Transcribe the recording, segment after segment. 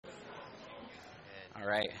All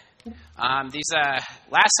right. These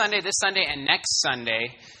last Sunday, this Sunday, and next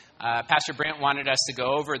Sunday, Pastor Brent wanted us to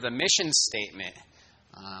go over the mission statement,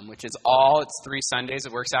 which is it's 3 Sundays.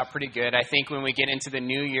 It works out pretty good. I think when we get into the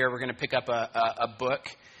new year, we're going to pick up a book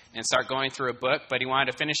and start going through a book. But he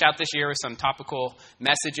wanted to finish out this year with some topical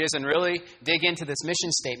messages and really dig into this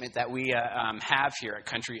mission statement that we have here at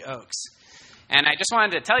Country Oaks. And I just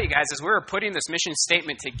wanted to tell you guys, as we were putting this mission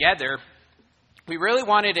statement together, we really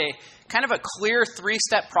wanted a kind of a clear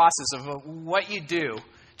 3-step process of what you do,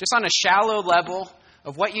 just on a shallow level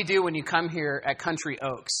of what you do when you come here at Country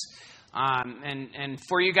Oaks. And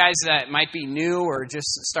for you guys that might be new or just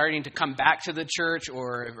starting to come back to the church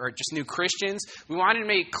or just new Christians, we wanted to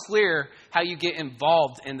make clear how you get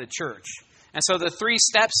involved in the church. And so the 3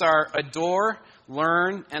 steps are adore,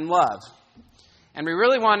 learn, and love. And we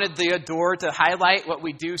really wanted the adore to highlight what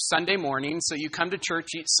we do Sunday morning. So you come to church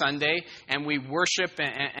each Sunday and we worship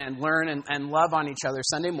and learn and love on each other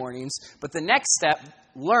Sunday mornings. But the next step,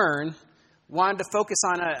 learn, wanted to focus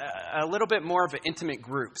on a little bit more of intimate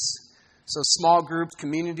groups. So small groups,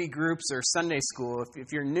 community groups, or Sunday school.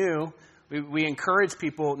 If you're new, we encourage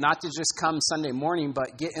people not to just come Sunday morning,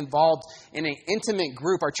 but get involved in an intimate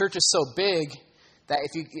group. Our church is so big that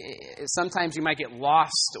sometimes you might get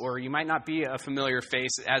lost or you might not be a familiar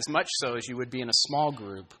face as much so as you would be in a small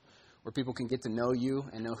group where people can get to know you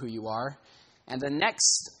and know who you are. And the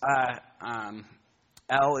next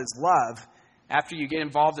L is love. After you get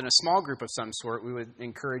involved in a small group of some sort, we would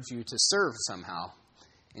encourage you to serve somehow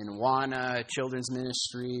in Awana, children's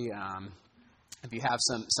ministry. If you have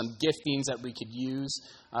some giftings that we could use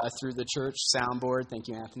through the church, soundboard. Thank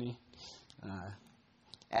you, Anthony.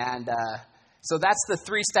 So that's the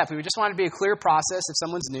 3-step. We just want to be a clear process. If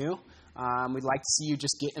someone's new, we'd like to see you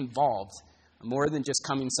just get involved more than just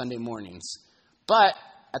coming Sunday mornings. But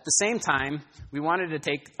at the same time, we wanted to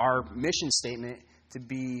take our mission statement to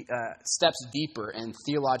be steps deeper and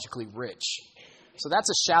theologically rich. So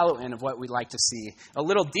that's a shallow end of what we'd like to see. A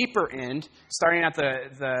little deeper end, starting at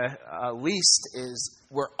the least, is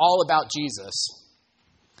we're all about Jesus.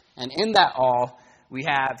 And in that all, we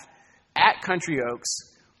have at Country Oaks,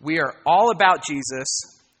 we are all about Jesus.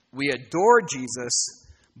 We adore Jesus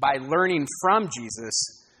by learning from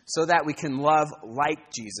Jesus so that we can love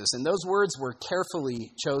like Jesus. And those words were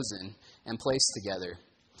carefully chosen and placed together.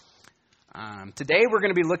 Today we're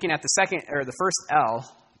going to be looking at the first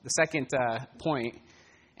L, the second point,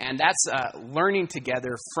 and that's learning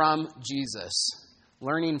together from Jesus.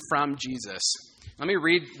 Learning from Jesus. Let me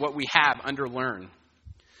read what we have under learn.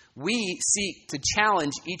 We seek to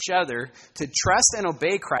challenge each other to trust and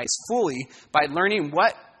obey Christ fully by learning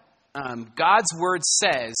what God's word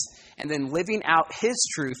says and then living out his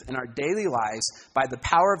truth in our daily lives by the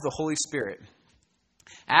power of the Holy Spirit.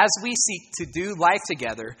 As we seek to do life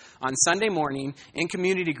together on Sunday morning in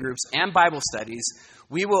community groups and Bible studies,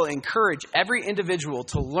 we will encourage every individual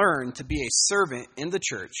to learn to be a servant in the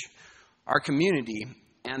church, our community,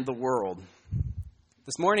 and the world.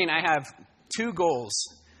 This morning I have 2 goals.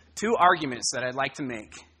 2 arguments that I'd like to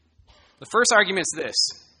make. The first argument is this: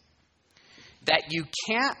 that you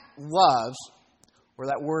can't love, or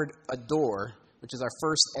that word adore, which is our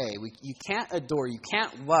first A. You can't adore, you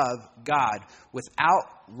can't love God without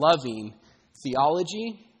loving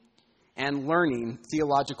theology and learning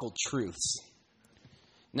theological truths.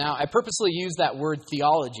 Now, I purposely use that word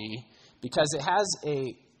theology because it has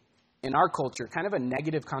in our culture, kind of a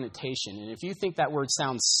negative connotation. And if you think that word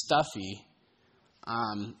sounds stuffy,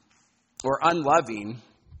 or unloving,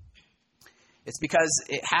 it's because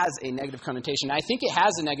it has a negative connotation. I think it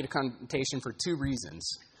has a negative connotation for 2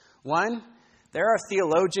 reasons. One, there are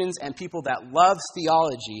theologians and people that love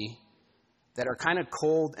theology that are kind of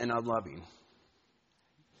cold and unloving.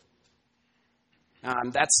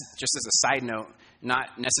 That's just as a side note,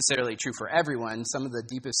 not necessarily true for everyone. Some of the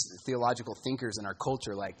deepest theological thinkers in our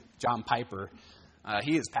culture, like John Piper,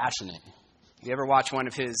 he is passionate. You ever watch one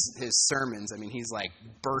of his sermons? I mean, he's like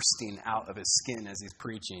bursting out of his skin as he's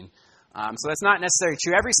preaching. So that's not necessarily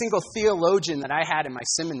true. Every single theologian that I had in my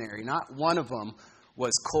seminary, not one of them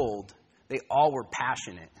was cold. They all were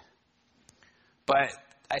passionate. But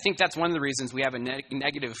I think that's one of the reasons we have a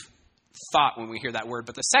negative thought when we hear that word.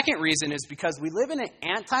 But the second reason is because we live in an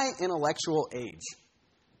anti-intellectual age.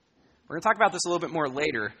 We're going to talk about this a little bit more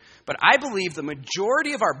later. But I believe the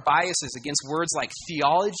majority of our biases against words like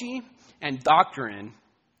theology and doctrine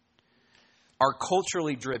are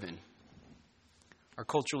culturally driven.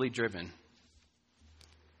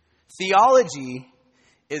 Theology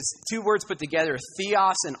is 2 words put together,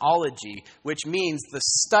 theos and ology, which means the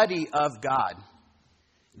study of God.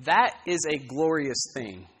 That is a glorious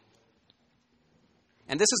thing.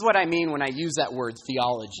 And this is what I mean when I use that word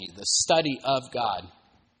theology, the study of God.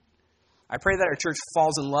 I pray that our church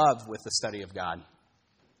falls in love with the study of God.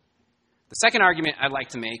 The second argument I'd like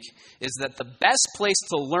to make is that the best place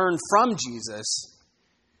to learn from Jesus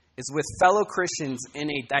is with fellow Christians in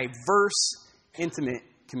a diverse, intimate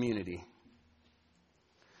community.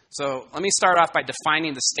 So let me start off by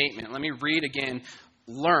defining the statement. Let me read again,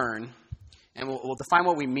 learn, and we'll define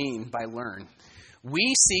what we mean by learn.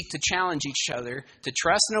 We seek to challenge each other to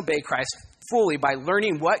trust and obey Christ fully by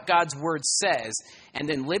learning what God's word says and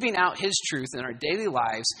then living out his truth in our daily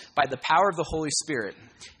lives by the power of the Holy Spirit.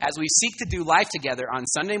 As we seek to do life together on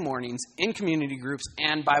Sunday mornings, in community groups,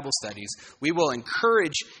 and Bible studies, we will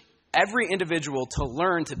encourage every individual to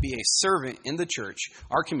learn to be a servant in the church,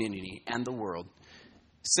 our community, and the world.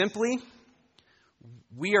 Simply,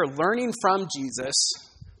 we are learning from Jesus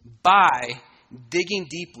by digging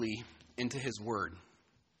deeply into his word.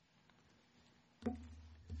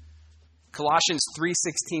 Colossians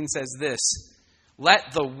 3:16 says this,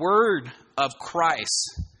 "Let the word of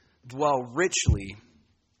Christ dwell richly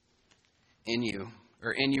in you,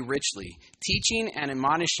 or in you richly, teaching and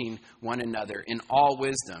admonishing one another in all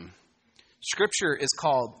wisdom." Scripture is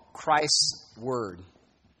called Christ's word.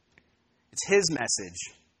 It's his message.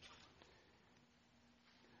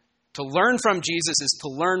 To learn from Jesus is to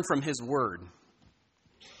learn from his word.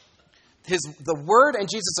 The Word and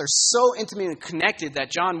Jesus are so intimately connected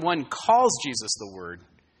that John 1 calls Jesus the Word.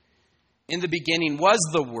 In the beginning was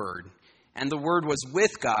the Word, and the Word was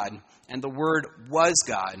with God, and the Word was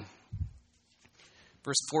God.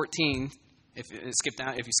 Verse 14, if you skip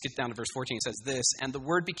down to verse 14, it says this, "And the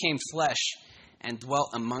Word became flesh and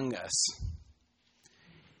dwelt among us."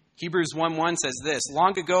 Hebrews 1:1 says this,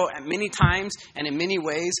 "Long ago, at many times and in many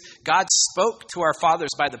ways, God spoke to our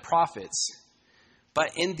fathers by the prophets.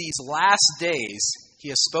 But in these last days, he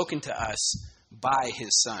has spoken to us by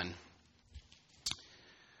his Son."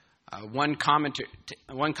 One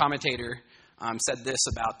commentator said this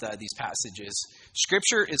about these passages.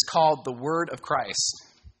 Scripture is called the Word of Christ.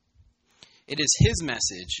 It is his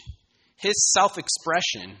message, his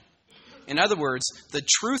self-expression. In other words, the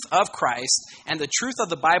truth of Christ and the truth of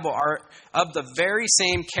the Bible are of the very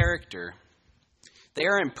same character. They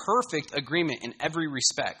are in perfect agreement in every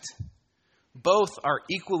respect. Both are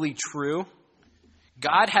equally true.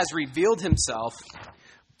 God has revealed himself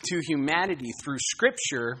to humanity through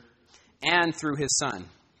Scripture and through his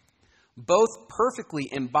Son. Both perfectly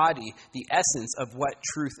embody the essence of what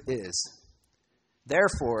truth is.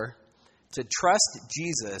 Therefore, to trust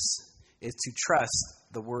Jesus is to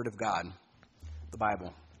trust the Word of God, the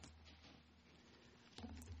Bible.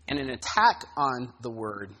 And an attack on the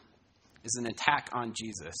Word is an attack on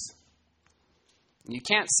Jesus. You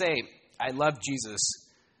can't say, "I love Jesus,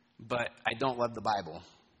 but I don't love the Bible."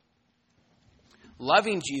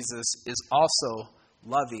 Loving Jesus is also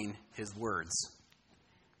loving his words.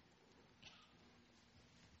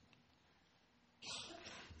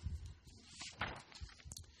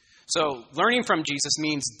 So, learning from Jesus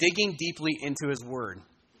means digging deeply into his word.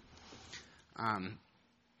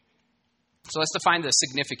 So let's define the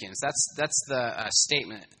significance. That's the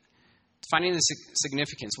statement. Finding the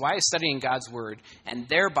significance. Why is studying God's word and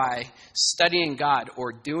thereby studying God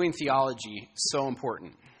or doing theology so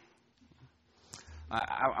important?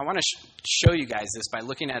 I want to show you guys this by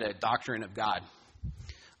looking at a doctrine of God.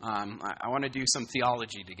 I want to do some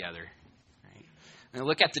theology together. Right? And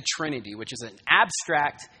look at the Trinity, which is an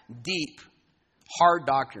abstract, deep, hard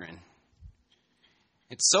doctrine.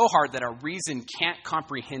 It's so hard that our reason can't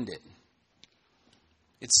comprehend it.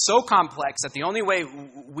 It's so complex that the only way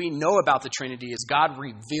we know about the Trinity is God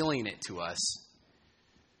revealing it to us.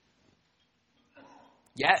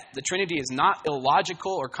 Yet, the Trinity is not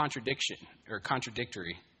illogical or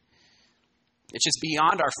contradictory. It's just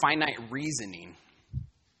beyond our finite reasoning.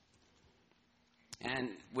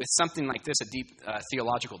 And with something like this, a deep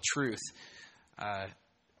theological truth,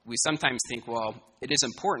 we sometimes think, well, it is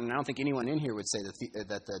important. I don't think anyone in here would say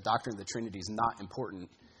that the doctrine of the Trinity is not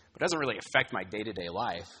important. But it doesn't really affect my day-to-day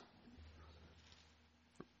life.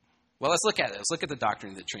 Well, let's look at it. Let's look at the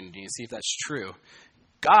doctrine of the Trinity and see if that's true.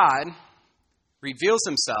 God reveals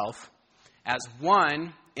himself as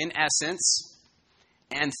one in essence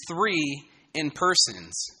and three in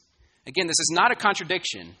persons. Again, this is not a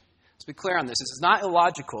contradiction. Let's be clear on this. This is not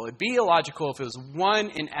illogical. It'd be illogical if it was one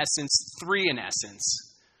in essence, three in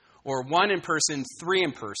essence. Or one in person, three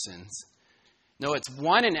in persons. No, it's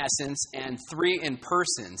one in essence and three in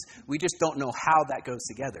persons. We just don't know how that goes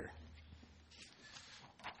together.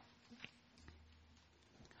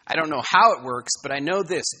 I don't know how it works, but I know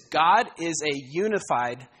this. God is a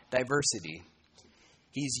unified diversity.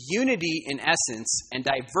 He's unity in essence and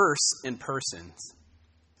diverse in persons.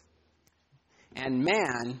 And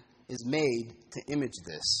man is made to image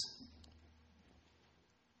this.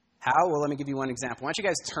 How? Well, let me give you one example. Why don't you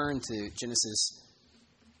guys turn to Genesis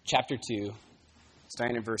chapter 2,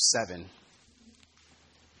 starting in verse 7.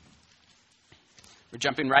 We're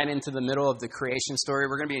jumping right into the middle of the creation story.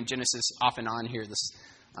 We're going to be in Genesis off and on here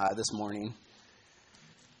this morning.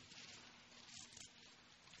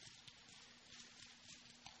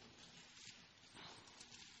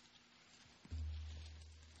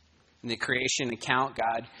 In the creation account,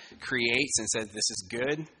 God creates and says this is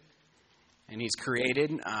good. And he's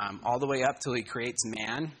created all the way up till he creates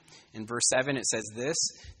man. In verse 7 it says this,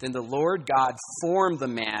 "Then the Lord God formed the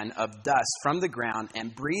man of dust from the ground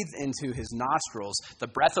and breathed into his nostrils the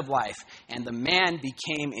breath of life, and the man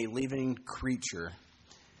became a living creature."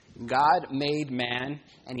 God made man,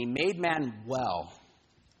 and he made man well.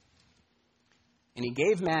 And he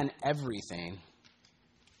gave man everything.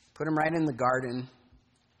 Put him right in the garden.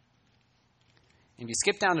 And if you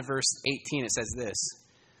skip down to verse 18, it says this,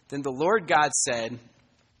 "Then the Lord God said,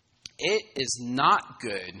 'It is not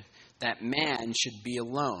good that man should be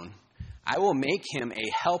alone. I will make him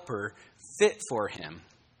a helper fit for him.'"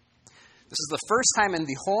 This is the first time in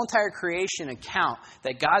the whole entire creation account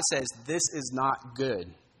that God says this is not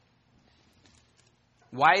good.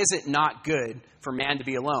 Why is it not good for man to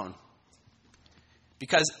be alone?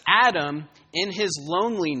 Because Adam, in his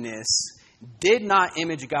loneliness, did not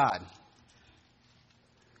image God.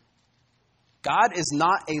 God is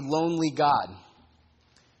not a lonely God.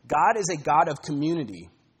 God is a God of community.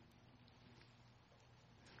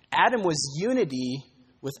 Adam was unity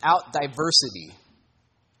without diversity,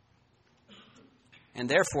 and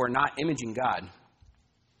therefore not imaging God.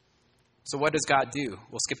 So what does God do?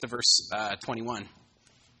 We'll skip to verse 21.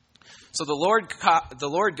 "So the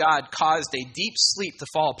Lord God caused a deep sleep to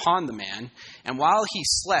fall upon the man, and while he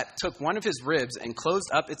slept, took one of his ribs and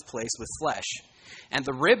closed up its place with flesh. And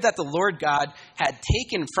the rib that the Lord God had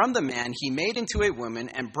taken from the man, he made into a woman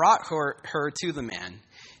and brought her to the man.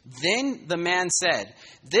 Then the man said,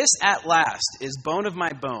 'This at last is bone of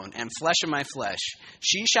my bone and flesh of my flesh.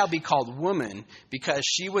 She shall be called woman because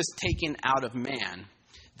she was taken out of man.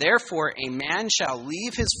 Therefore a man shall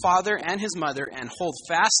leave his father and his mother and hold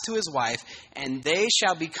fast to his wife, and they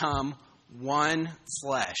shall become one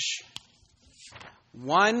flesh.'"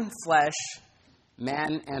 One flesh,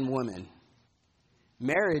 man and woman.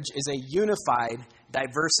 Marriage is a unified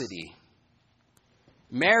diversity.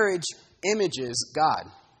 Marriage images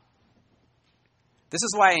God. This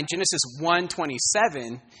is why in Genesis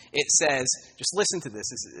 1:27 it says, just listen to this,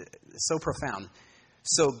 it's so profound.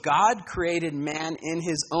 "So God created man in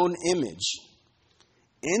his own image.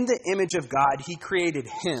 In the image of God he created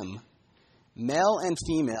him. Male and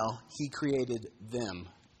female he created them."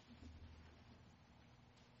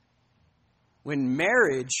 When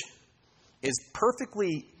marriage is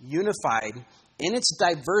perfectly unified in its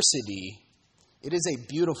diversity, it is a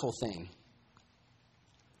beautiful thing.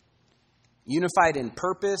 Unified in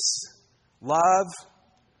purpose, love,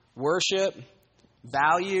 worship,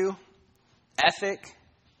 value, ethic,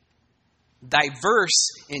 diverse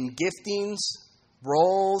in giftings,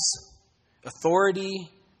 roles,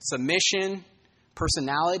 authority, submission,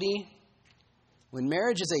 personality. When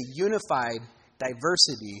marriage is a unified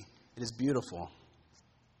diversity, it is beautiful.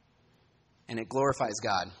 And it glorifies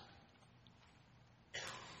God.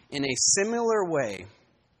 In a similar way,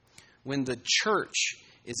 when the church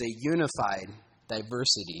is a unified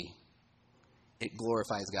diversity, it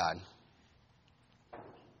glorifies God.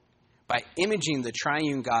 By imaging the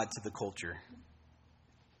triune God to the culture.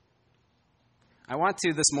 I want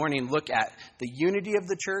to this morning look at the unity of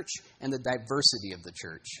the church and the diversity of the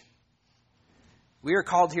church. We are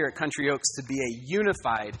called here at Country Oaks to be a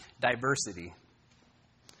unified diversity.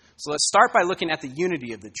 So let's start by looking at the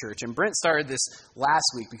unity of the church. And Brent started this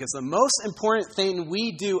last week because the most important thing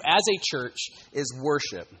we do as a church is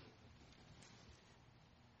worship.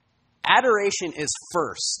 Adoration is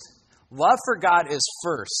first. Love for God is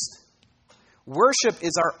first. Worship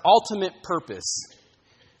is our ultimate purpose.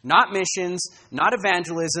 Not missions, not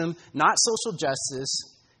evangelism, not social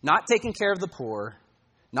justice, not taking care of the poor,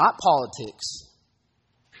 not politics.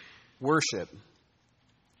 Worship.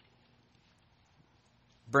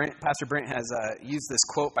 Pastor Brent has used this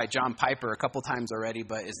quote by John Piper a couple times already,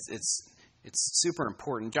 but it's super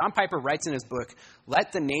important. John Piper writes in his book,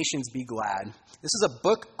 "Let the Nations Be Glad." This is a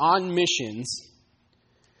book on missions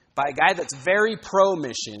by a guy that's very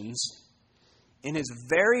pro-missions. In his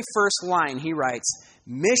very first line, he writes,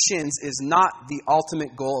 "Missions is not the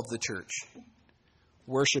ultimate goal of the church.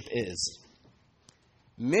 Worship is."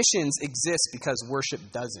 Missions exist because worship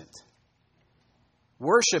doesn't.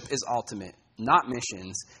 Worship is ultimate, not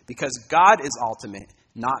missions, because God is ultimate,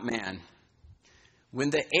 not man.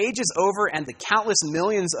 When the age is over and the countless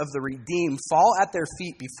millions of the redeemed fall at their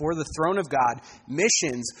feet before the throne of God,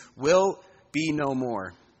 missions will be no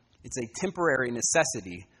more. It's a temporary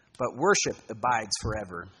necessity, but worship abides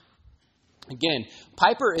forever. Again,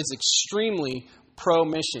 Piper is extremely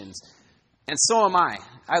pro-missions, and so am I.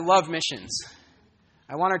 I love missions.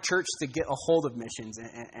 I want our church to get a hold of missions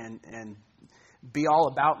and be all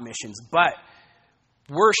about missions, but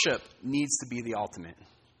worship needs to be the ultimate.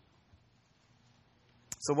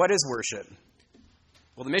 So what is worship?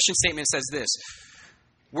 Well, the mission statement says this: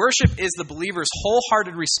 worship is the believer's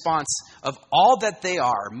wholehearted response of all that they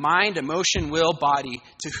are, mind, emotion, will, body,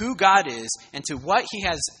 to who God is and to what He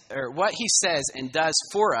has, or what He says and does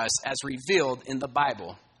for us as revealed in the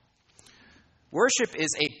Bible. Worship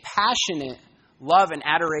is a passionate love and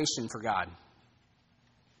adoration for God.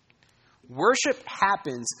 Worship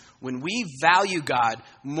happens when we value God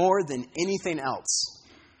more than anything else.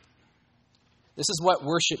 This is what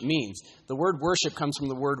worship means. The word worship comes from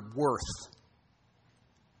the word worth.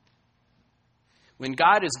 When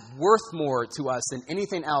God is worth more to us than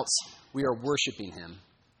anything else, we are worshiping Him.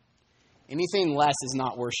 Anything less is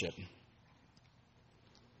not worship.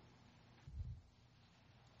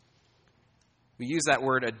 We use that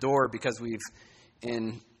word adore because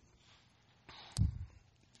in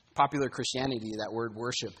popular Christianity, that word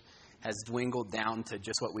worship has dwindled down to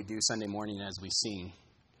just what we do Sunday morning as we sing.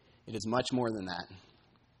 It is much more than that.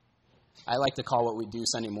 I like to call what we do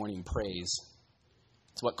Sunday morning praise.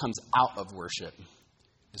 It's what comes out of worship,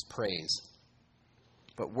 is praise.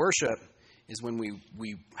 But worship is when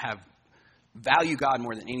we have value God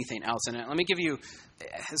more than anything else. And let me give you,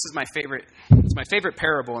 this is my favorite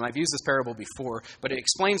parable, and I've used this parable before, but it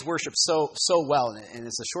explains worship so well, and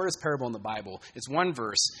it's the shortest parable in the Bible. It's one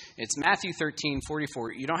verse. It's Matthew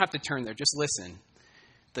 13:44. You don't have to turn there, just listen.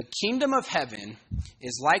 The kingdom of heaven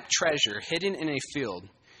is like treasure hidden in a field,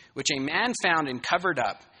 which a man found and covered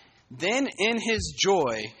up. Then in his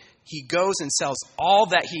joy, he goes and sells all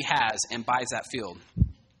that he has and buys that field.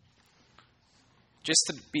 Just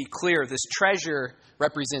to be clear, this treasure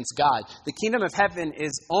represents God. The kingdom of heaven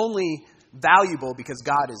is only valuable because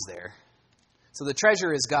God is there. So the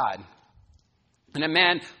treasure is God. And a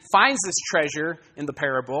man finds this treasure in the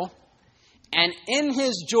parable, and in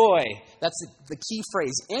his joy, that's the key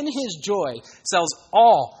phrase, in his joy, sells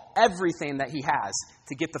everything that he has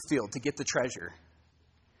to get the field, to get the treasure.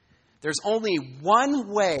 There's only one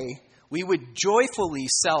way we would joyfully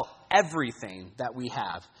sell everything that we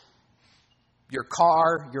have. Your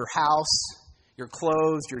car, your house, your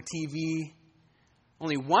clothes, your TV.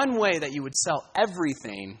 Only one way that you would sell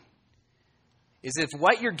everything is if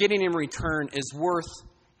what you're getting in return is worth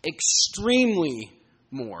extremely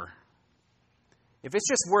more. If it's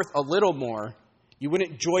just worth a little more, you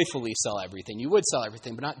wouldn't joyfully sell everything. You would sell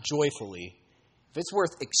everything, but not joyfully. If it's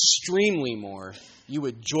worth extremely more, you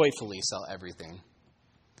would joyfully sell everything.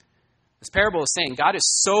 This parable is saying God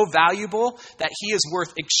is so valuable that He is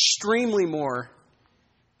worth extremely more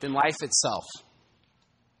than life itself.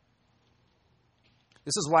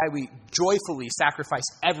 This is why we joyfully sacrifice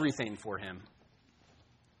everything for Him,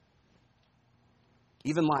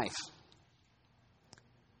 even life.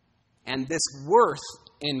 And this worth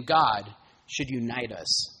in God should unite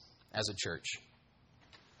us as a church.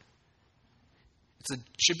 It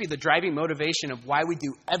should be the driving motivation of why we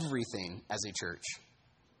do everything as a church.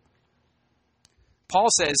 Paul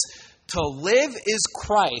says, to live is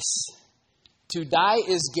Christ, to die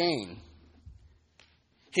is gain.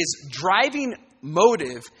 His driving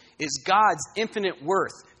motive is God's infinite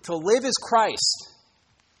worth. To live is Christ.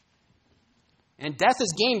 And death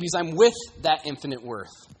is gain because I'm with that infinite worth.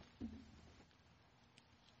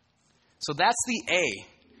 So that's the A,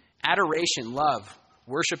 adoration, love,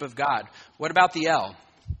 worship of God. What about the L?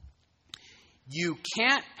 You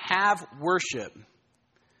can't have worship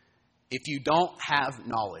if you don't have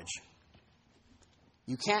knowledge.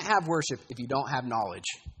 You can't have worship if you don't have knowledge.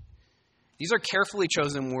 These are carefully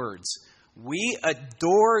chosen words. We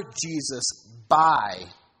adore Jesus by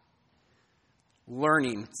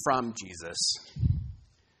learning from Jesus.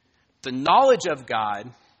 The knowledge of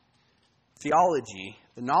God, theology,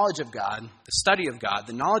 the knowledge of God, the study of God,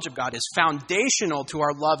 the knowledge of God is foundational to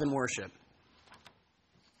our love and worship.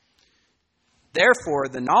 Therefore,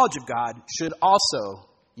 the knowledge of God should also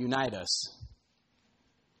unite us.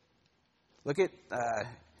 Look at,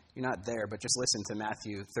 you're not there, but just listen to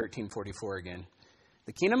Matthew 13:44 again.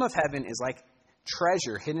 The kingdom of heaven is like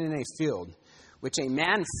treasure hidden in a field, which a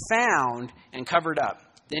man found and covered up.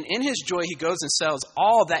 Then in his joy, he goes and sells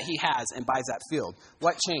all that he has and buys that field.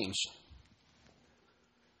 What changed?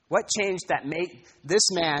 What changed that made this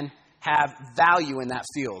man have value in that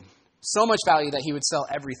field? So much value that he would sell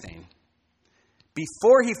everything.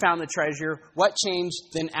 Before he found the treasure, what changed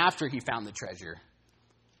then after he found the treasure?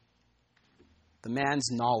 The man's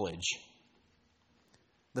knowledge.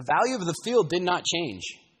 The value of the field did not change.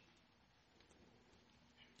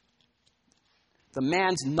 The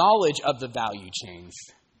man's knowledge of the value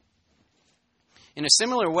changed. In a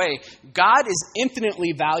similar way, God is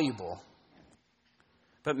infinitely valuable,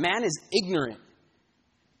 but man is ignorant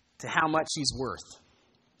to how much he's worth.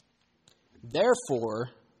 Therefore,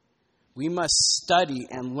 we must study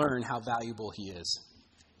and learn how valuable he is.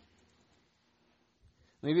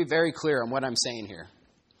 Let me be very clear on what I'm saying here.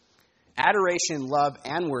 Adoration, love,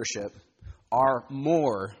 and worship are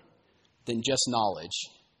more than just knowledge,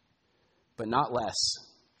 but not less.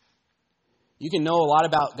 You can know a lot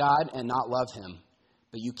about God and not love him,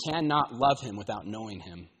 but you cannot love him without knowing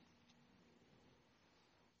him.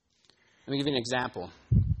 Let me give you an example.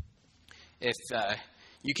 If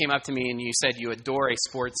you came up to me and you said you adore a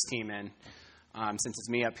sports team, and since it's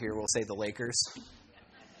me up here, we'll say the Lakers,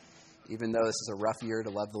 even though this is a rough year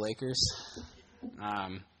to love the Lakers.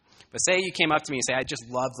 But say you came up to me and say, I just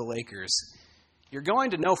love the Lakers. You're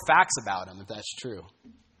going to know facts about them, if that's true.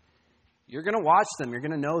 You're going to watch them. You're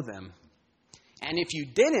going to know them. And if you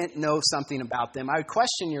didn't know something about them, I would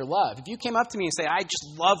question your love. If you came up to me and say, I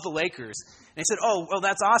just love the Lakers, and I said, oh, well,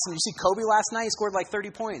 that's awesome. You see Kobe last night? He scored like 30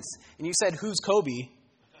 points. And you said, who's Kobe?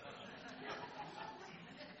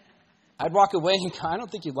 I'd walk away and go, I don't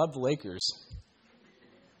think you love the Lakers.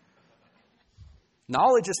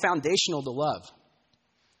 Knowledge is foundational to love.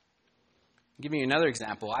 I'll give you another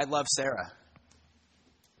example. I love Sarah.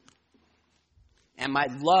 And my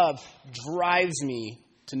love drives me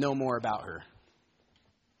to know more about her.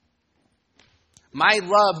 My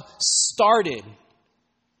love started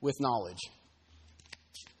with knowledge.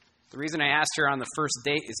 The reason I asked her on the first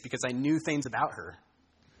date is because I knew things about her.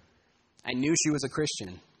 I knew she was a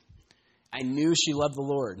Christian. I knew she loved the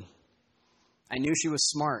Lord. I knew she was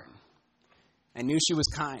smart. I knew she was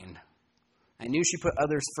kind. I knew she put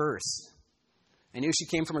others first. I knew she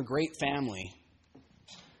came from a great family.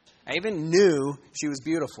 I even knew she was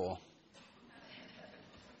beautiful.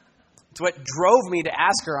 It's what drove me to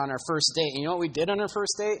ask her on our first date. And you know what we did on our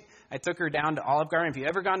first date? I took her down to Olive Garden. If you've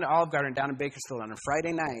ever gone to Olive Garden down in Bakersfield on a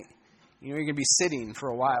Friday night, you know you're going to be sitting for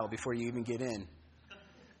a while before you even get in.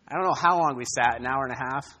 I don't know how long we sat, an hour and a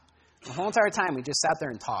half. The whole entire time we just sat there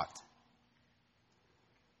and talked.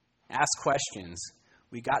 Asked questions.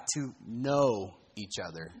 We got to know each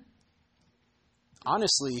other.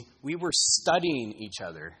 Honestly, we were studying each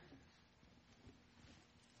other.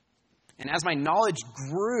 And as my knowledge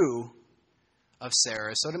grew of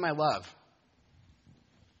Sarah, so did my love.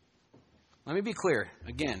 Let me be clear.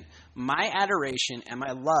 Again, my adoration and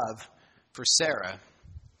my love for Sarah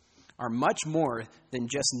are much more than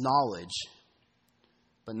just knowledge,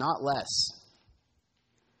 but not less.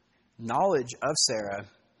 Knowledge of Sarah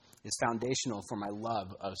is foundational for my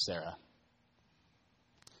love of Sarah.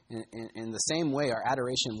 In the same way, our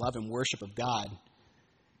adoration, love, and worship of God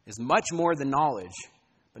is much more than knowledge,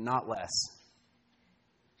 but not less.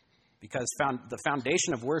 Because the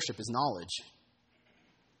foundation of worship is knowledge.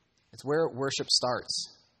 It's where worship starts.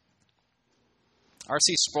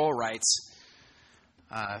 R.C. Sproul writes,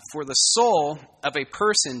 for the soul of a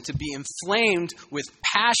person to be inflamed with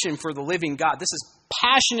passion for the living God, this is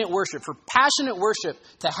passionate worship. For passionate worship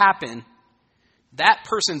to happen, that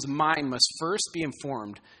person's mind must first be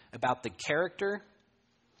informed about the character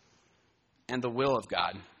and the will of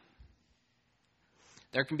God.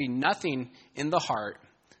 There can be nothing in the heart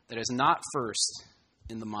that is not first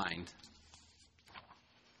in the mind.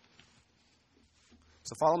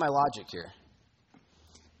 So follow my logic here.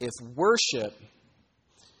 If worship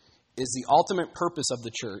is the ultimate purpose of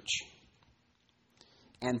the church,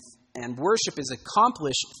 and worship is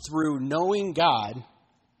accomplished through knowing God,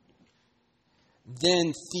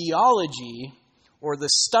 then theology, or the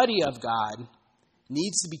study of God,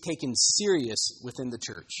 needs to be taken serious within the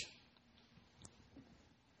church.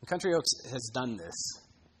 And Country Oaks has done this.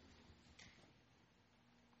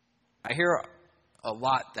 I hear a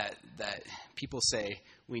lot that people say,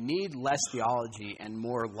 we need less theology and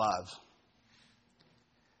more love.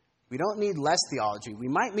 We don't need less theology. We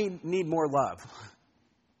might need more love.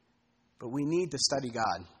 But we need to study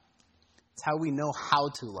God. It's how we know how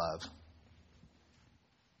to love.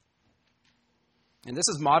 And this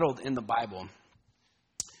is modeled in the Bible.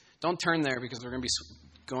 Don't turn there because we're going to be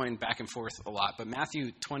going back and forth a lot. But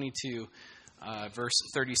Matthew 22, verse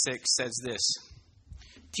 36 says this.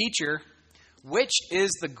 "Teacher, which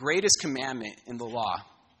is the greatest commandment in the law?"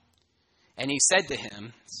 And he said to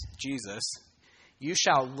him, Jesus, "You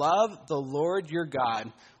shall love the Lord your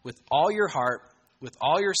God with all your heart, with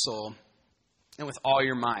all your soul, and with all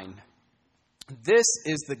your mind. This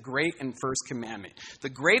is the great and first commandment." The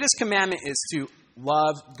greatest commandment is to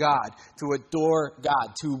love God, to adore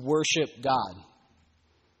God, to worship God.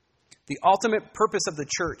 The ultimate purpose of the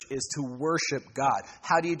church is to worship God.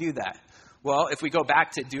 How do you do that? Well, if we go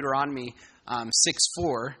back to Deuteronomy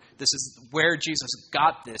 6:4, this is where Jesus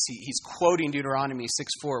got this. He's quoting Deuteronomy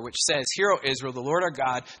 6:4, which says, "Hear, O Israel, the Lord our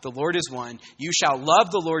God, the Lord is one. You shall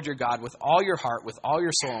love the Lord your God with all your heart, with all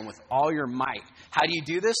your soul, and with all your might." How do you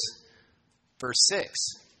do this? Verse 6.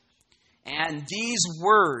 "And these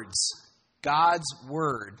words," God's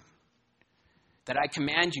word, "that I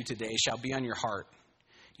command you today shall be on your heart.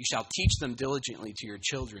 You shall teach them diligently to your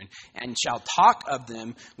children, and shall talk of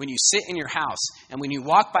them when you sit in your house, and when you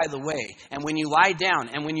walk by the way, and when you lie down,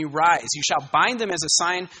 and when you rise. You shall bind them as a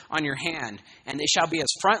sign on your hand, and they shall be as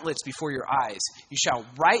frontlets before your eyes. You shall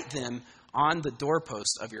write them on the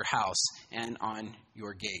doorposts of your house and on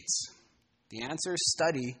your gates." The answer is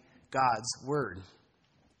study God's word.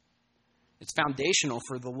 It's foundational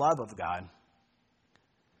for the love of God.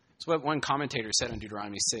 That's what one commentator said on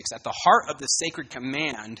Deuteronomy 6. At the heart of the sacred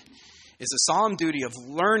command is the solemn duty of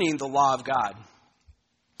learning the law of God,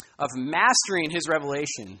 of mastering his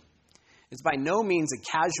revelation. It's by no means a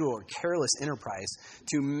casual or careless enterprise.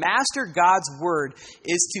 To master God's word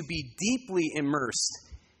is to be deeply immersed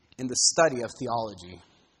in the study of theology,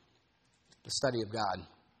 the study of God.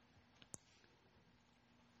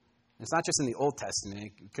 It's not just in the Old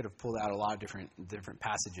Testament. You could have pulled out a lot of different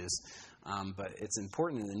passages, but it's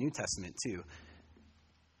important in the New Testament too.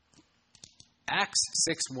 Acts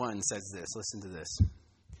 6:1 says this. Listen to this.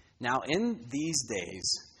 "Now in these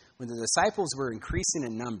days, when the disciples were increasing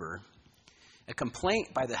in number, a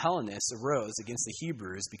complaint by the Hellenists arose against the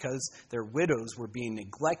Hebrews because their widows were being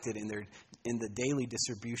neglected in the daily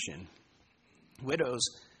distribution." Widows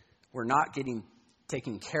were not getting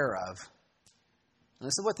taken care of. And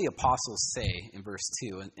this is what the apostles say in verse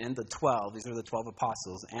 2. And the 12, these are the 12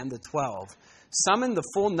 apostles, and the 12 summoned the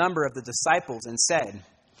full number of the disciples and said,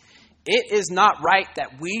 "It is not right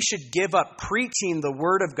that we should give up preaching the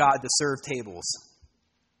word of God to serve tables."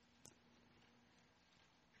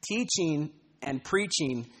 Teaching and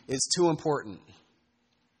preaching is too important.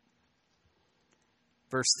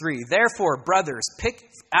 Verse 3, "Therefore, brothers,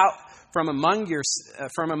 pick out from among you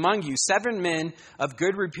 7 men of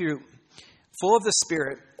good repute, full of the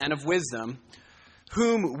Spirit and of wisdom,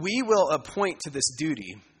 whom we will appoint to this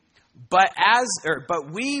duty. But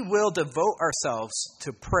we will devote ourselves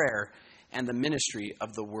to prayer and the ministry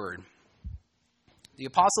of the word." The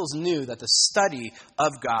apostles knew that the study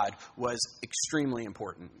of God was extremely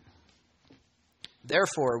important.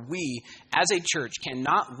 Therefore, we, as a church,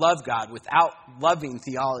 cannot love God without loving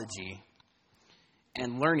theology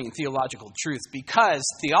and learning theological truths, because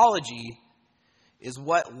theology is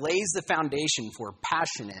what lays the foundation for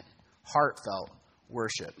passionate, heartfelt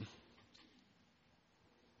worship.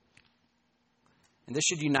 And this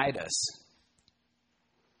should unite us.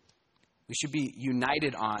 We should be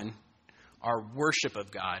united on our worship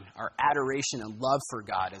of God, our adoration and love for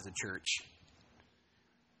God as a church.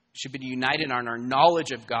 We should be united on our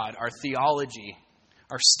knowledge of God, our theology,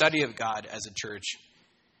 our study of God as a church.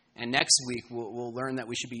 And next week, we'll learn that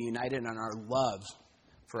we should be united on our love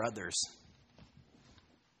for others.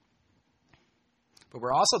 But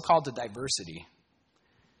we're also called to diversity.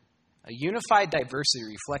 A unified diversity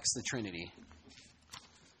reflects the Trinity.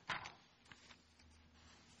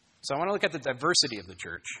 So I want to look at the diversity of the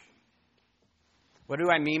church. What do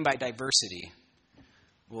I mean by diversity?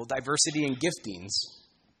 Well, diversity in giftings.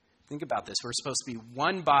 Think about this. We're supposed to be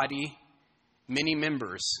one body, many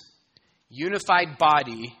members. Unified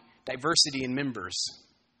body, diversity in members.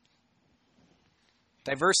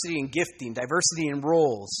 Diversity in gifting, diversity in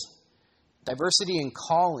roles. Diversity in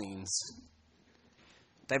callings,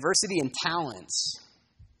 diversity in talents,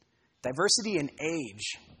 diversity in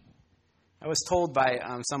age. I was told by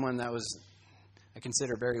someone that I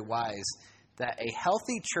consider very wise, that a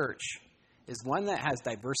healthy church is one that has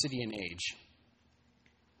diversity in age.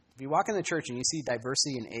 If you walk in the church and you see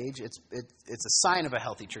diversity in age, it's a sign of a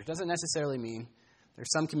healthy church. It doesn't necessarily mean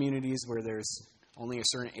there's some communities where there's only a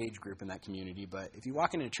certain age group in that community, but if you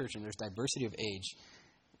walk into a church and there's diversity of age,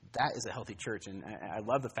 that is a healthy church, and I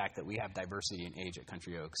love the fact that we have diversity in age at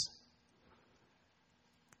Country Oaks.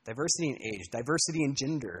 Diversity in age, diversity in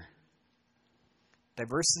gender,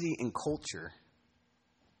 diversity in culture.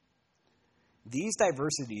 These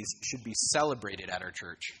diversities should be celebrated at our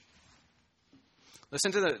church.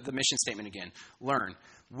 Listen to the mission statement again. Learn.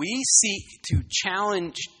 We seek to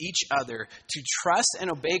challenge each other to trust and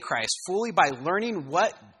obey Christ fully by learning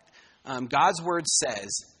what God's word says,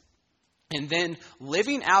 and then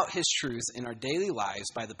living out his truths in our daily lives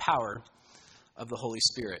by the power of the Holy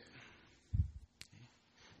Spirit.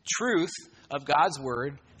 Truth of God's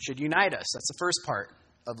word should unite us. That's the first part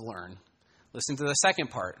of learn. Listen to the second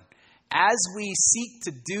part. As we seek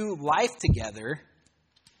to do life together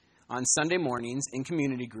on Sunday mornings in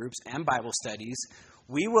community groups and Bible studies,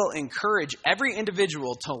 we will encourage every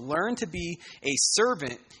individual to learn to be a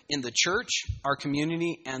servant in the church, our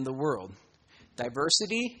community, and the world.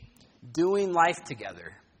 Diversity, doing life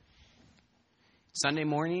together. Sunday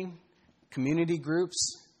morning, community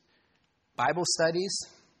groups, Bible studies.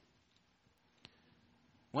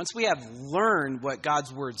 Once we have learned what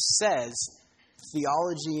God's word says,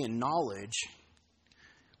 theology and knowledge,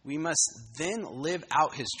 we must then live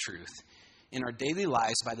out his truth in our daily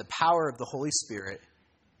lives by the power of the Holy Spirit,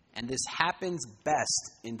 and this happens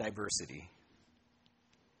best in diversity.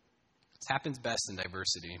 This happens best in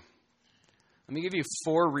diversity. Let me give you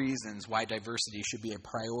 4 reasons why diversity should be a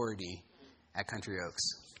priority at Country Oaks.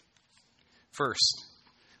 First,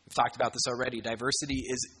 we've talked about this already. Diversity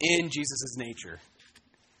is in Jesus' nature.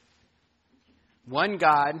 One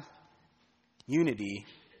God, unity,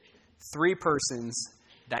 3 persons,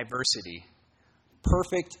 diversity.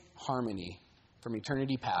 Perfect harmony from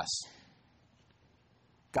eternity past.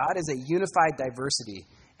 God is a unified diversity.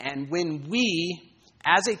 And when we,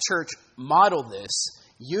 as a church, model this,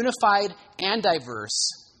 unified and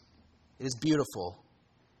diverse, it is beautiful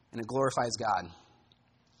and it glorifies God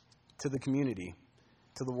to the community,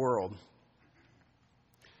 to the world.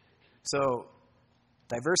 So,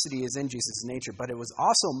 diversity is in Jesus' nature, but it was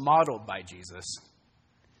also modeled by Jesus.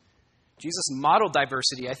 Jesus modeled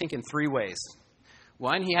diversity, I think, in 3 ways.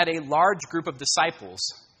 1, he had a large group of disciples,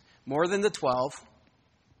 more than the 12.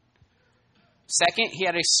 Second, he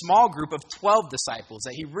had a small group of 12 disciples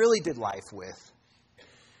that he really did life with.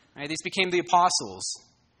 Right, these became the apostles,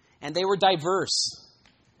 and they were diverse.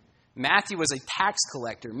 Matthew was a tax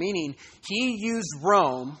collector, meaning he used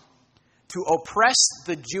Rome to oppress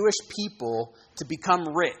the Jewish people to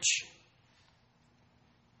become rich.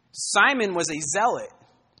 Simon was a zealot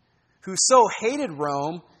who so hated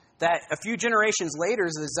Rome that a few generations later,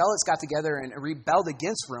 the zealots got together and rebelled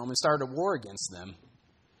against Rome and started a war against them.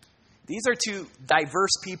 These are 2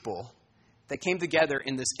 diverse people that came together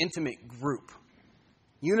in this intimate group,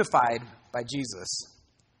 unified by Jesus.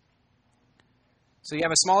 So you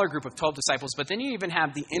have a smaller group of 12 disciples, but then you even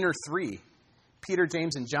have the inner 3, Peter,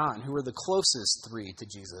 James, and John, who were the closest 3 to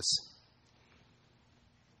Jesus.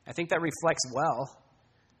 I think that reflects well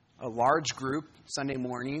a large group, Sunday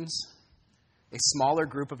mornings, a smaller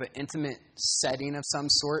group of an intimate setting of some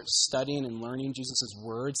sort, studying and learning Jesus'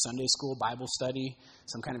 word, Sunday school, Bible study,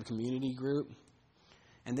 some kind of community group.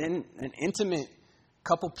 And then an intimate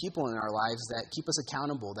couple people in our lives that keep us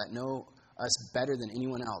accountable, that know us better than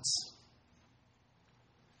anyone else.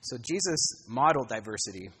 So Jesus modeled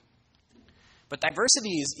diversity. But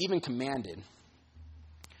diversity is even commanded.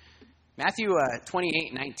 Matthew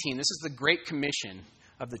 28:19, this is the Great Commission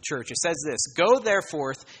of the church. It says this, "Go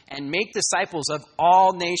therefore and make disciples of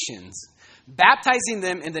all nations, baptizing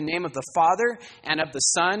them in the name of the Father and of the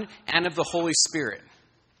Son and of the Holy Spirit."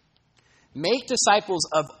 Make disciples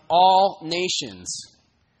of all nations.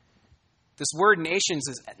 This word nations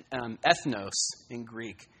is ethnos in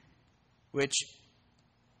Greek, which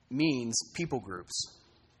means people groups.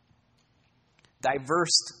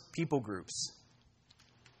 Diverse people groups.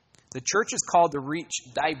 The church is called to reach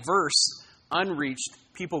diverse, unreached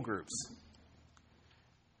people groups.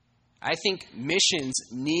 I think missions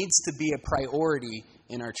needs to be a priority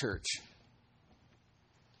in our church.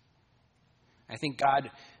 I think God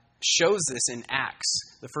shows this in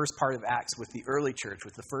Acts, the first part of Acts with the early church,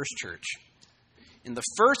 with the first church. In the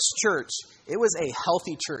first church, it was a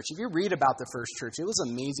healthy church. If you read about the first church, it was an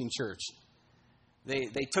amazing church.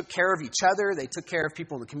 They took care of each other. They took care of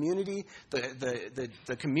people in the community.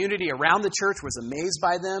 The community around the church was amazed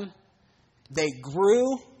by them. They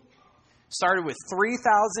grew, started with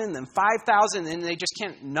 3,000, then 5,000, and they just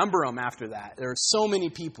can't number them after that. There are so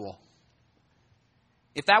many people.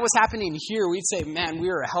 If that was happening here, we'd say, man,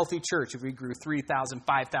 we are a healthy church if we grew 3,000,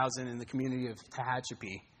 5,000 in the community of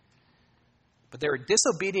Tehachapi. But they were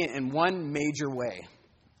disobedient in one major way.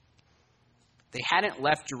 They hadn't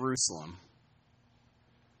left Jerusalem.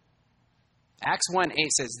 Acts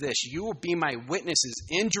 1:8 says this, "You will be my witnesses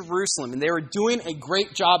in Jerusalem." And they were doing a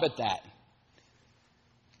great job at that.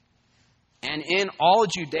 "And in all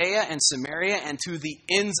Judea and Samaria and to the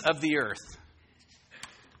ends of the earth."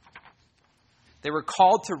 They were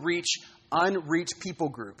called to reach unreached people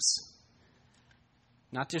groups,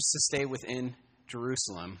 not just to stay within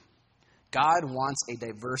Jerusalem. God wants a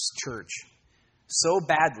diverse church so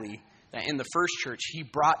badly that in the first church, he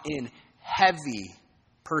brought in heavy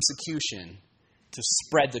persecution to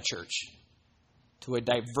spread the church to a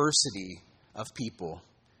diversity of people.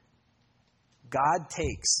 God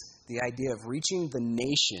takes the idea of reaching the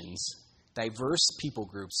nations, diverse people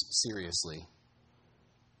groups, seriously.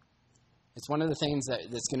 It's one of the things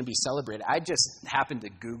that's going to be celebrated. I just happened to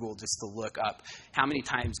Google just to look up how many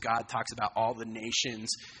times God talks about all the nations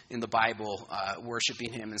in the Bible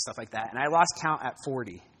worshiping him and stuff like that. And I lost count at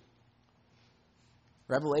 40.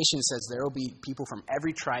 Revelation says there will be people from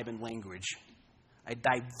every tribe and language. A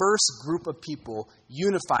diverse group of people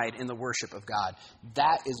unified in the worship of God.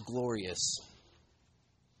 That is glorious.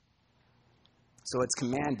 So it's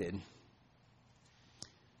commanded.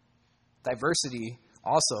 Diversity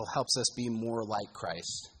also helps us be more like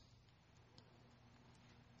Christ.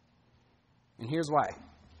 And here's why.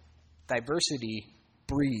 Diversity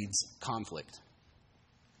breeds conflict.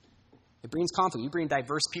 It brings conflict. You bring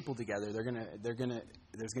diverse people together, there's going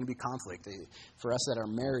to be conflict. For us that are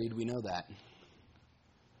married, we know that.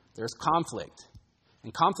 There's conflict.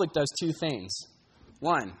 And conflict does two things.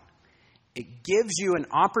 One, it gives you an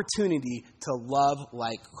opportunity to love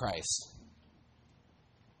like Christ.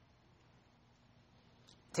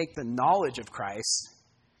 Take the knowledge of Christ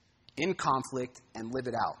in conflict and live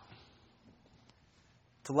it out.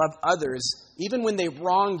 To love others, even when they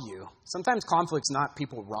wrong you. Sometimes conflict's not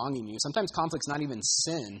people wronging you. Sometimes conflict's not even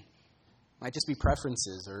sin. It might just be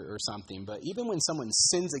preferences or something. But even when someone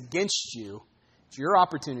sins against you, it's your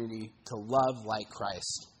opportunity to love like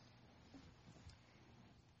Christ.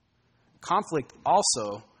 Conflict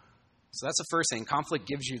also, so that's the first thing. Conflict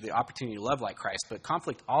gives you the opportunity to love like Christ. But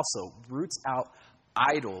conflict also roots out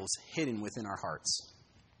idols hidden within our hearts.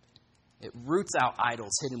 It roots out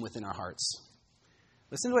idols hidden within our hearts.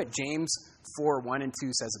 Listen to what James 4:1-2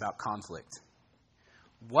 says about conflict.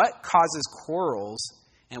 What causes quarrels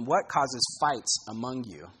and what causes fights among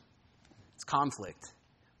you? It's conflict.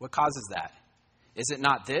 What causes that? Is it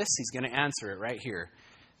not this? He's going to answer it right here.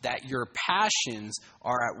 That your passions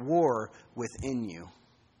are at war within you.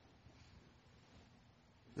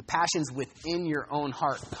 The passions within your own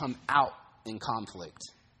heart come out in conflict.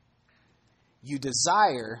 You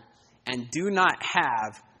desire and do not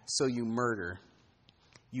have, so you murder.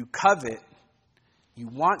 You covet, you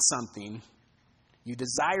want something, you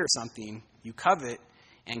desire something, you covet,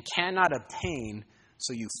 and cannot obtain,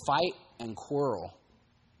 so you fight and quarrel.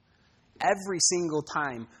 Every single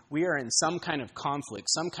time we are in some kind of conflict,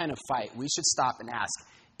 some kind of fight, we should stop and ask,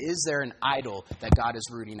 is there an idol that God is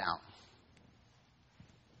rooting out?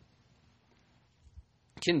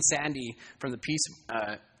 Ken Sandy from the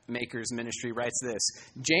Peacemakers Ministry writes this.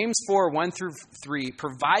 James 4:1-3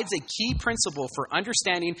 provides a key principle for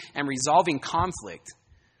understanding and resolving conflict.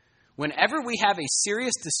 Whenever we have a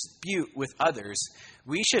serious dispute with others,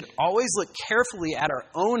 we should always look carefully at our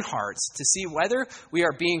own hearts to see whether we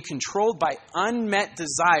are being controlled by unmet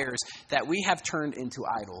desires that we have turned into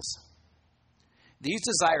idols. These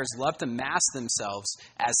desires love to mask themselves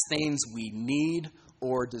as things we need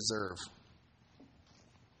or deserve.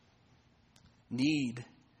 Need,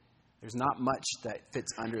 there's not much that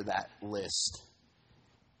fits under that list.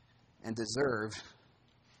 And deserve,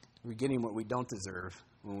 we're getting what we don't deserve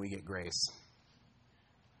when we get grace.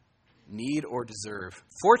 Need or deserve.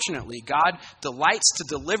 Fortunately, God delights to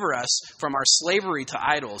deliver us from our slavery to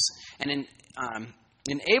idols and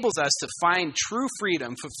enables us to find true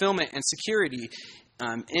freedom, fulfillment, and security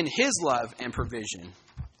in his love and provision.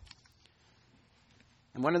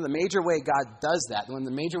 And one of the major ways God does that, one of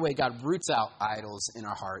the major ways God roots out idols in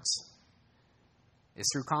our hearts is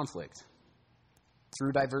through conflict,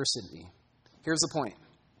 through diversity. Here's the point.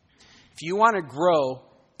 If you want to grow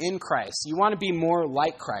in Christ, you want to be more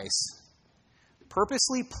like Christ,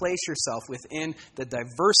 purposely place yourself within the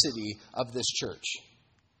diversity of this church.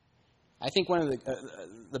 I think one of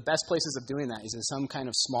the best places of doing that is in some kind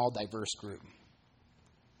of small, diverse group.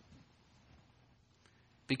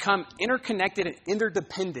 Become interconnected and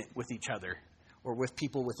interdependent with each other or with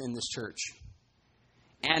people within this church.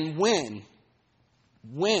 And when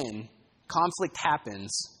conflict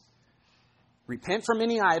happens, repent from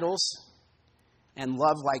any idols and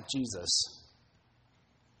love like Jesus,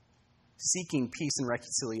 seeking peace and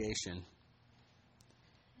reconciliation.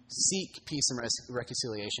 Seek peace and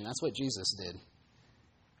reconciliation. That's what Jesus did.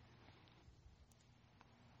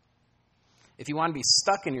 If you want to be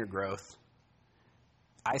stuck in your growth,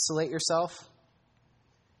 isolate yourself,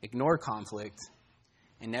 ignore conflict,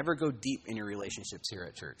 and never go deep in your relationships here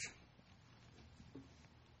at church.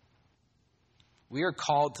 We are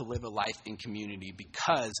called to live a life in community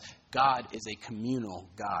because God is a communal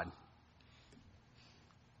God.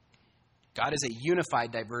 God is a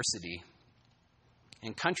unified diversity.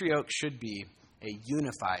 And Country Oak should be a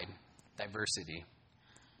unified diversity.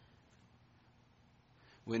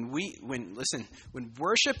 When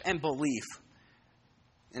worship and belief,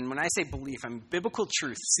 and when I say belief, I mean biblical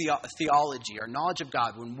truth, theology, our knowledge of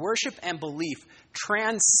God, when worship and belief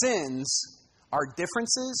transcends our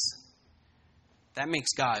differences, that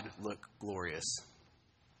makes God look glorious.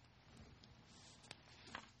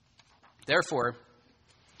 Therefore,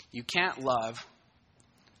 you can't love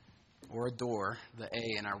or adore, the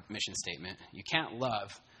A in our mission statement, you can't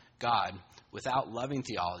love God without loving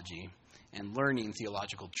theology and learning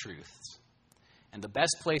theological truths. And the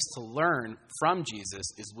best place to learn from Jesus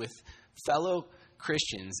is with fellow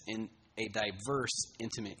Christians in a diverse,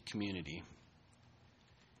 intimate community.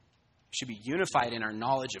 We should be unified in our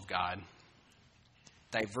knowledge of God,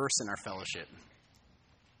 diverse in our fellowship.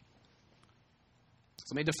 So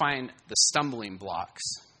let me define the stumbling blocks.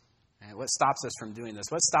 What stops us from doing this?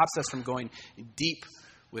 What stops us from going deep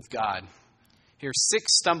with God? Here are 6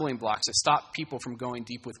 stumbling blocks that stop people from going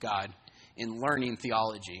deep with God in learning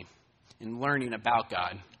theology, in learning about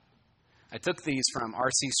God. I took these from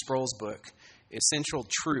R.C. Sproul's book, Essential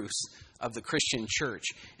Truths of the Christian Church.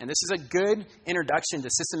 And this is a good introduction to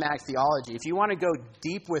systematic theology. If you want to go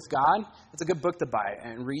deep with God, it's a good book to buy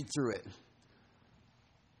and read through it.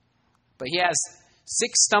 But he has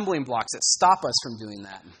 6 stumbling blocks that stop us from doing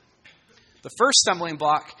that. The first stumbling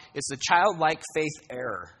block is the childlike faith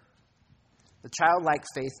error. The childlike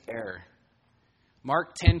faith error.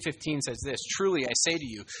 Mark 10:15 says this, "Truly I say to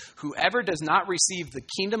you, whoever does not receive the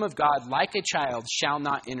kingdom of God like a child shall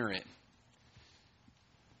not enter it."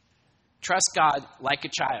 Trust God like a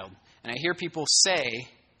child. And I hear people say,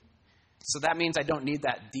 so that means I don't need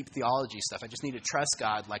that deep theology stuff. I just need to trust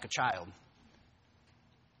God like a child.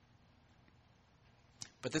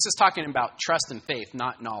 But this is talking about trust and faith,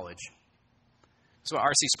 not knowledge. That's what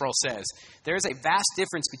R.C. Sproul says. There is a vast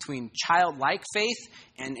difference between childlike faith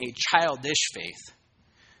and a childish faith.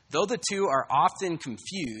 Though the two are often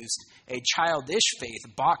confused, a childish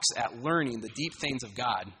faith balks at learning the deep things of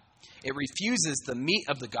God. It refuses the meat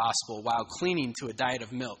of the gospel while clinging to a diet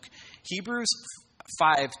of milk. Hebrews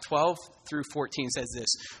 5:12 through 14 says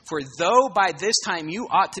this, "For though by this time you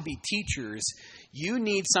ought to be teachers, you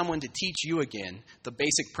need someone to teach you again the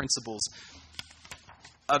basic principles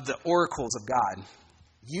of the oracles of God.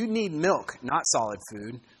 You need milk, not solid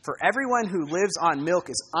food. For everyone who lives on milk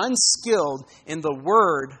is unskilled in the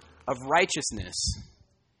word of righteousness,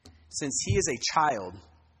 since he is a child.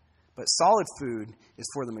 But solid food is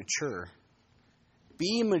for the mature.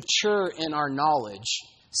 Be mature in our knowledge.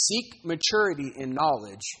 Seek maturity in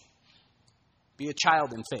knowledge. Be a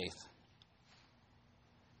child in faith."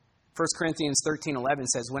 1 Corinthians 13:11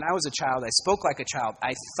 says, "When I was a child, I spoke like a child.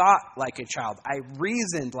 I thought like a child. I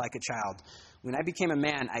reasoned like a child. When I became a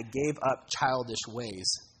man, I gave up childish ways."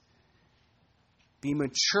 Be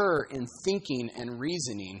mature in thinking and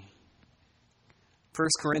reasoning. 1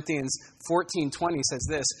 Corinthians 14:20 says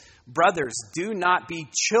this, "Brothers, do not be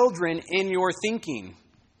children in your thinking.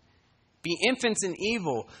 Be infants in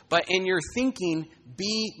evil, but in your thinking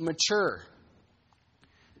be mature."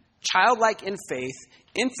 Childlike in faith,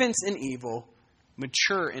 infants in evil,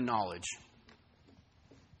 mature in knowledge.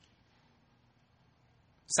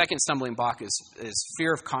 Second stumbling block is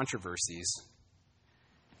fear of controversies.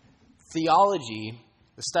 Theology,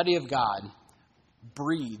 the study of God,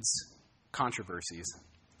 breeds controversies.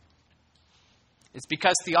 It's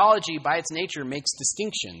because theology, by its nature, makes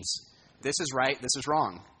distinctions. This is right, this is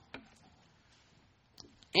wrong.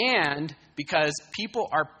 And because people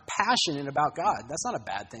are passionate about God. That's not a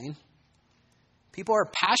bad thing. People are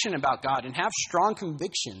passionate about God and have strong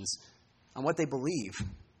convictions on what they believe.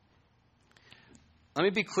 Let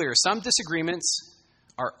me be clear. Some disagreements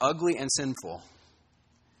are ugly and sinful.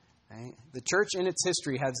 Right? The church in its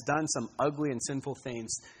history has done some ugly and sinful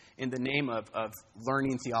things in the name of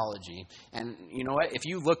learning theology. And you know what? If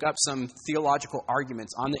you look up some theological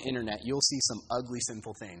arguments on the internet, you'll see some ugly,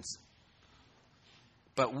 sinful things.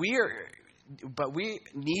 But we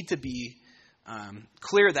need to be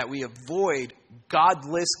clear that we avoid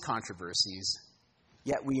godless controversies,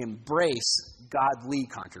 yet we embrace godly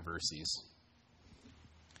controversies.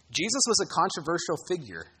 Jesus was a controversial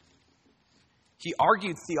figure. He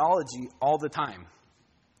argued theology all the time.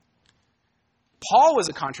 Paul was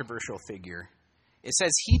a controversial figure. It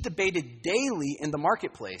says he debated daily in the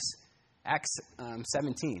marketplace. Acts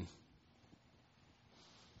 17.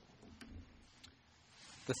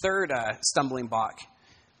 The third stumbling block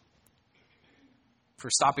for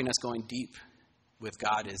stopping us going deep with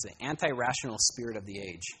God is an anti-rational spirit of the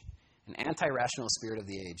age. An anti-rational spirit of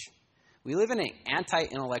the age. We live in an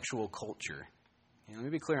anti-intellectual culture. And let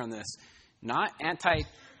me be clear on this. Not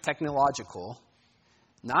anti-technological,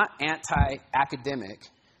 not anti-academic,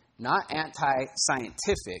 not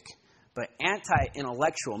anti-scientific, but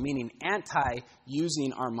anti-intellectual, meaning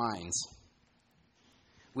anti-using our minds.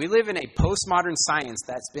 We live in a postmodern science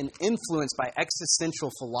that's been influenced by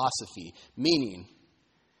existential philosophy, meaning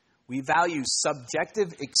we value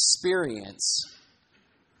subjective experience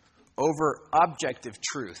over objective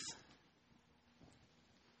truth.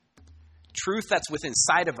 Truth that's within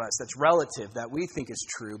inside of us, that's relative, that we think is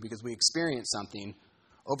true because we experience something,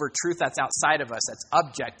 over truth that's outside of us, that's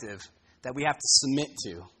objective, that we have to submit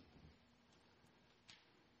to.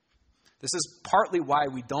 This is partly why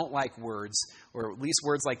we don't like words, or at least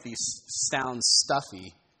words like these sound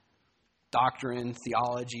stuffy. Doctrine,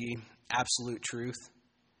 theology, absolute truth.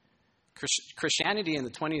 Christianity in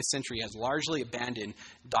the 20th century has largely abandoned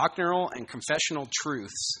doctrinal and confessional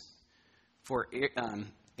truths for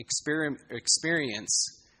experience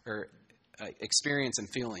and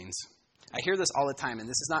feelings. I hear this all the time, and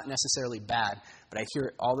this is not necessarily bad, but I hear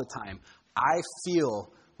it all the time. I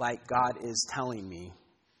feel like God is telling me.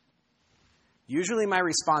 Usually my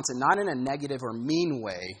response, and not in a negative or mean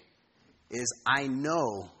way, is I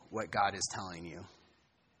know what God is telling you.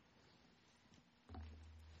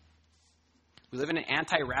 We live in an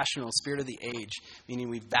anti-rational spirit of the age, meaning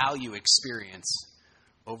we value experience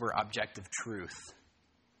over objective truth.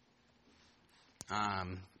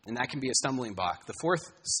 And that can be a stumbling block. The fourth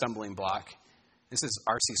stumbling block, this is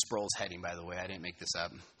R.C. Sproul's heading, by the way. I didn't make this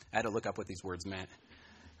up. I had to look up what these words meant.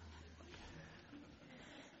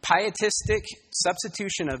 Pietistic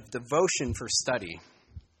substitution of devotion for study.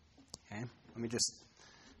 Okay, let me just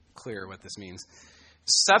clear what this means.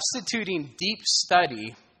 Substituting deep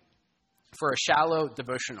study for a shallow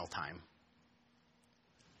devotional time.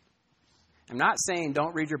 I'm not saying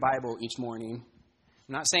don't read your Bible each morning.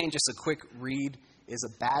 I'm not saying just a quick read is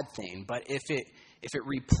a bad thing, but if it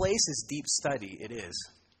replaces deep study, it is.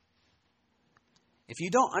 If you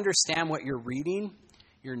don't understand what you're reading,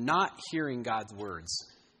 you're not hearing God's words.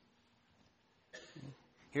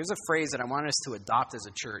 Here's a phrase that I want us to adopt as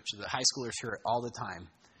a church. The high schoolers hear it all the time.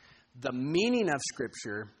 The meaning of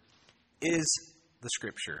Scripture is the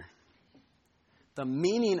Scripture. The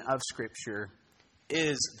meaning of Scripture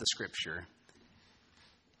is the Scripture.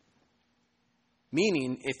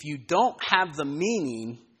 Meaning, if you don't have the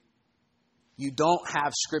meaning, you don't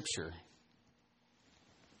have Scripture.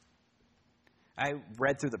 I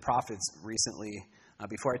read through the prophets recently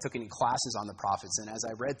before I took any classes on the prophets. And as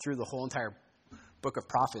I read through the whole entire book of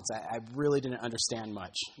prophets, I really didn't understand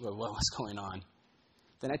much of what was going on.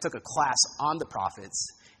 Then I took a class on the prophets,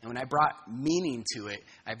 and when I brought meaning to it,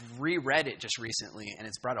 I've reread it just recently, and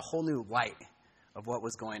it's brought a whole new light of what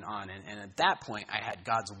was going on. And at that point, I had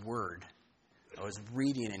God's Word. I was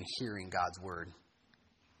reading and hearing God's Word.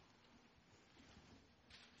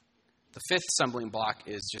 The fifth stumbling block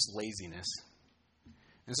is just laziness.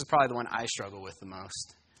 This is probably the one I struggle with the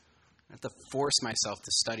most. I have to force myself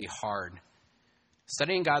to study hard.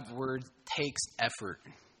 Studying God's Word takes effort.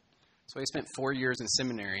 So I spent 4 years in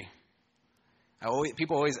seminary.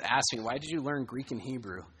 People always ask me, why did you learn Greek and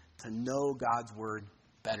Hebrew? To know God's Word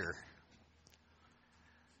better.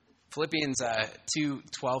 Philippians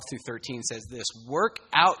 2:12-13 says this, work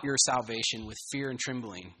out your salvation with fear and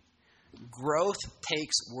trembling. Growth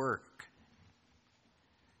takes work.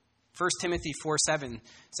 1 Timothy 4:7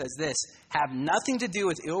 says this, have nothing to do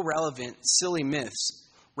with irrelevant, silly myths.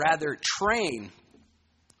 Rather, train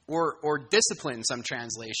or discipline, some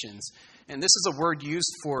translations. And this is a word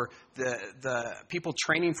used for the people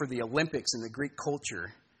training for the Olympics in the Greek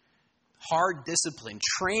culture. Hard discipline.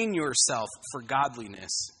 Train yourself for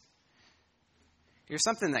godliness. Here's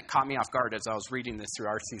something that caught me off guard as I was reading this through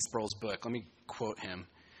R.C. Sproul's book. Let me quote him.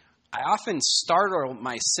 I often startle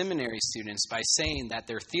my seminary students by saying that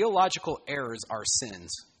their theological errors are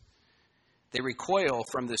sins. They recoil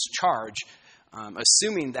from this charge,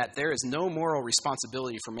 assuming that there is no moral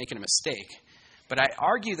responsibility for making a mistake. But I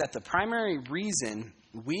argue that the primary reason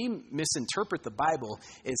we misinterpret the Bible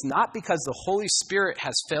is not because the Holy Spirit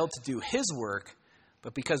has failed to do His work,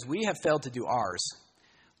 but because we have failed to do ours.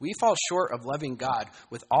 We fall short of loving God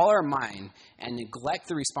with all our mind and neglect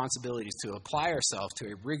the responsibilities to apply ourselves to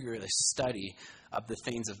a rigorous study of the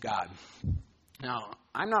things of God. Now,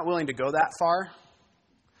 I'm not willing to go that far,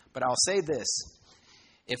 but I'll say this.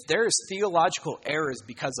 If there is theological errors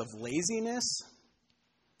because of laziness,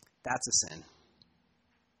 that's a sin.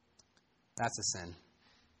 That's a sin.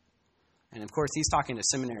 And of course, he's talking to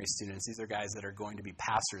seminary students. These are guys that are going to be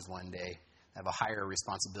pastors one day. have a higher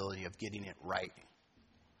responsibility of getting it right.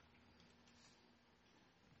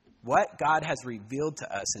 What God has revealed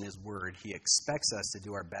to us in his word, he expects us to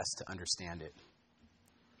do our best to understand it.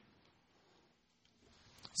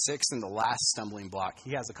 Sixth and the last stumbling block.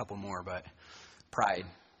 He has a couple more, but pride.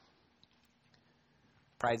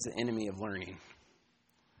 Pride's the enemy of learning.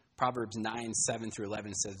 Proverbs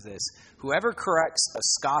 9:7-11 says this: "Whoever corrects a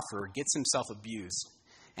scoffer gets himself abused,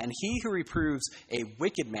 and he who reproves a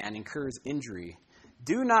wicked man incurs injury.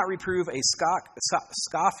 Do not reprove a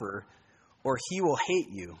scoffer, or he will hate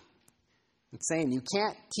you." It's saying you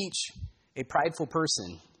can't teach a prideful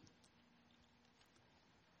person.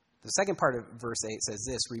 The second part of verse 8 says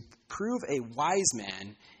this: "Reprove a wise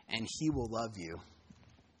man, and he will love you."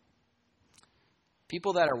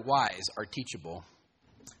 People that are wise are teachable.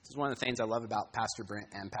 This is one of the things I love about Pastor Brent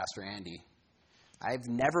and Pastor Andy. I've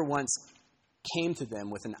never once came to them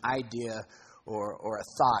with an idea or a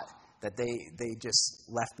thought that they just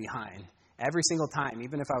left behind. Every single time,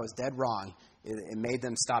 even if I was dead wrong, it made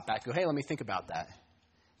them stop back and go, "Hey, let me think about that."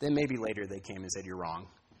 Then maybe later they came and said, "You're wrong."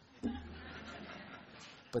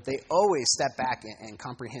 But they always step back and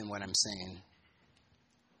comprehend what I'm saying.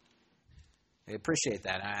 I appreciate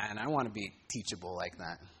that, and I want to be teachable like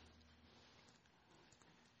that.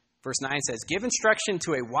 Verse 9 says, "Give instruction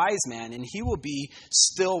to a wise man, and he will be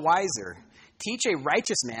still wiser. Teach a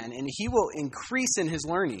righteous man, and he will increase in his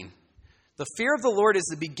learning. The fear of the Lord is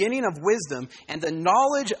the beginning of wisdom, and the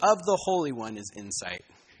knowledge of the Holy One is insight."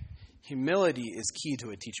 Humility is key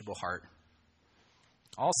to a teachable heart.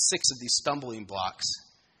 All 6 of these stumbling blocks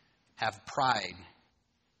have pride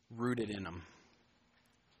rooted in them.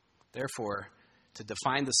 Therefore, to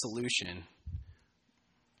define the solution,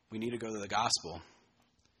 we need to go to the gospel.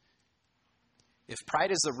 If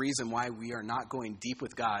pride is the reason why we are not going deep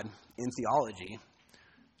with God in theology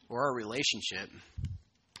or our relationship,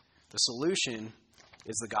 the solution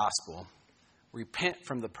is the gospel. Repent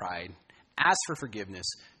from the pride, ask for forgiveness,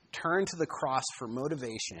 turn to the cross for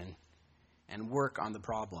motivation, and work on the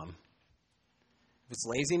problem. If it's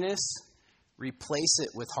laziness, replace it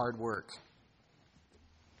with hard work.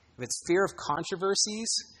 If it's fear of controversies,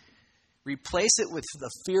 replace it with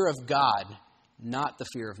the fear of God, not the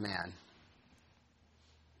fear of man.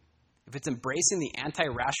 If it's embracing the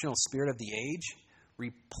anti-rational spirit of the age,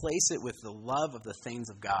 replace it with the love of the things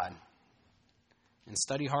of God. And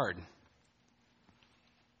study hard.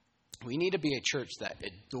 We need to be a church that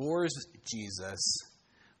adores Jesus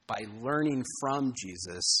by learning from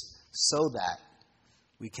Jesus so that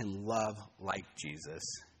we can love like Jesus.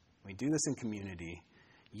 We do this in community,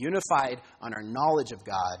 unified on our knowledge of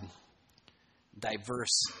God,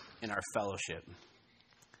 diverse in our fellowship.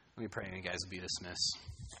 Let me pray and you guys will be dismissed.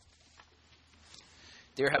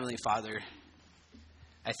 Dear Heavenly Father,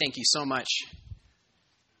 I thank you so much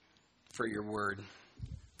for your word,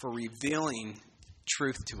 for revealing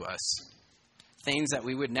truth to us, things that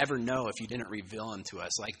we would never know if you didn't reveal them to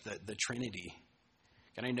us, like the Trinity.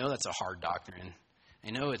 And I know that's a hard doctrine. I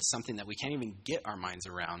know it's something that we can't even get our minds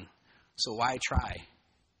around. So why try?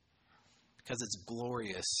 Because it's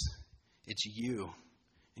glorious. It's you.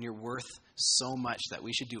 And you're worth so much that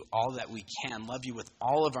we should do all that we can, love you with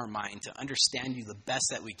all of our mind, to understand you the best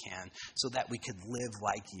that we can, so that we could live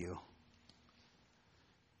like you.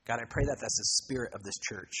 God, I pray that that's the spirit of this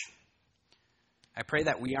church. I pray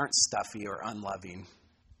that we aren't stuffy or unloving,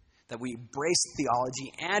 that we embrace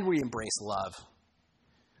theology and we embrace love.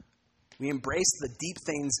 We embrace the deep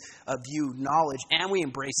things of you, knowledge, and we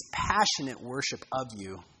embrace passionate worship of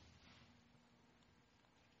you.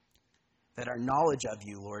 That our knowledge of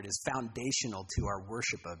you, Lord, is foundational to our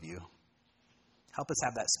worship of you. Help us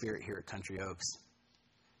have that spirit here at Country Oaks.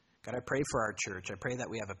 God, I pray for our church. I pray that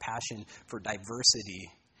we have a passion for diversity,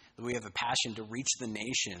 that we have a passion to reach the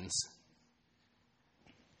nations,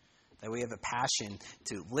 that we have a passion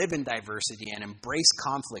to live in diversity and embrace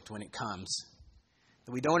conflict when it comes,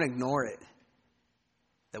 that we don't ignore it,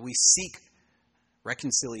 that we seek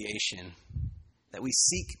reconciliation, that we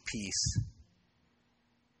seek peace.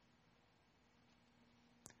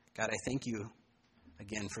 God, I thank you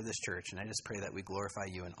again for this church, and I just pray that we glorify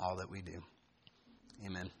you in all that we do.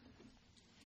 Amen.